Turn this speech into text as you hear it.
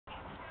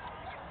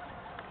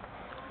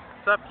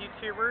What's up,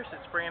 YouTubers?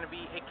 It's Brandon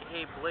B,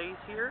 aka Blaze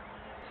here.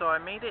 So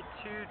I made it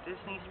to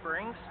Disney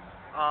Springs.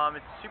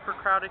 It's super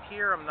crowded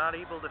here. I'm not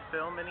able to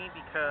film any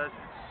because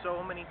it's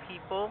so many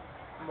people,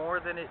 more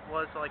than it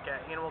was like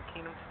at Animal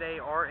Kingdom today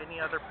or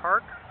any other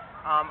park.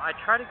 I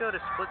try to go to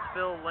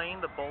Splitsville Lane,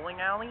 the bowling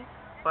alley,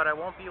 but I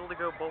won't be able to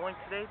go bowling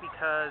today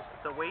because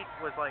the wait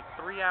was like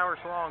 3 hours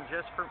long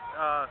just for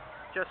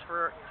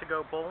to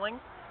go bowling.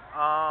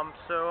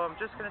 So I'm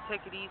just gonna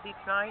take it easy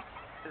tonight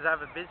because I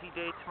have a busy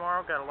day tomorrow.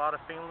 Got a lot of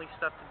family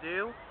stuff to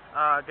do.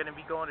 Going to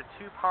be going to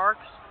 2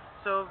 parks,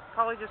 so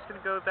probably just going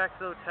to go back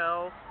to the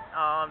hotel,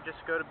 just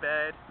go to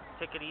bed,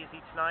 take it easy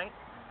tonight.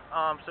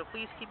 So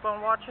please keep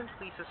on watching,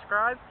 please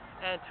subscribe,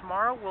 and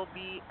tomorrow we'll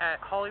be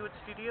at Hollywood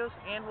Studios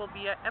and we'll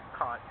be at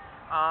Epcot.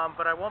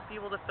 But I won't be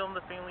able to film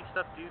the family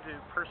stuff due to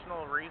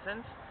personal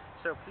reasons,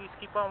 so please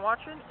keep on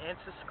watching and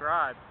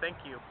subscribe. Thank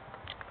you.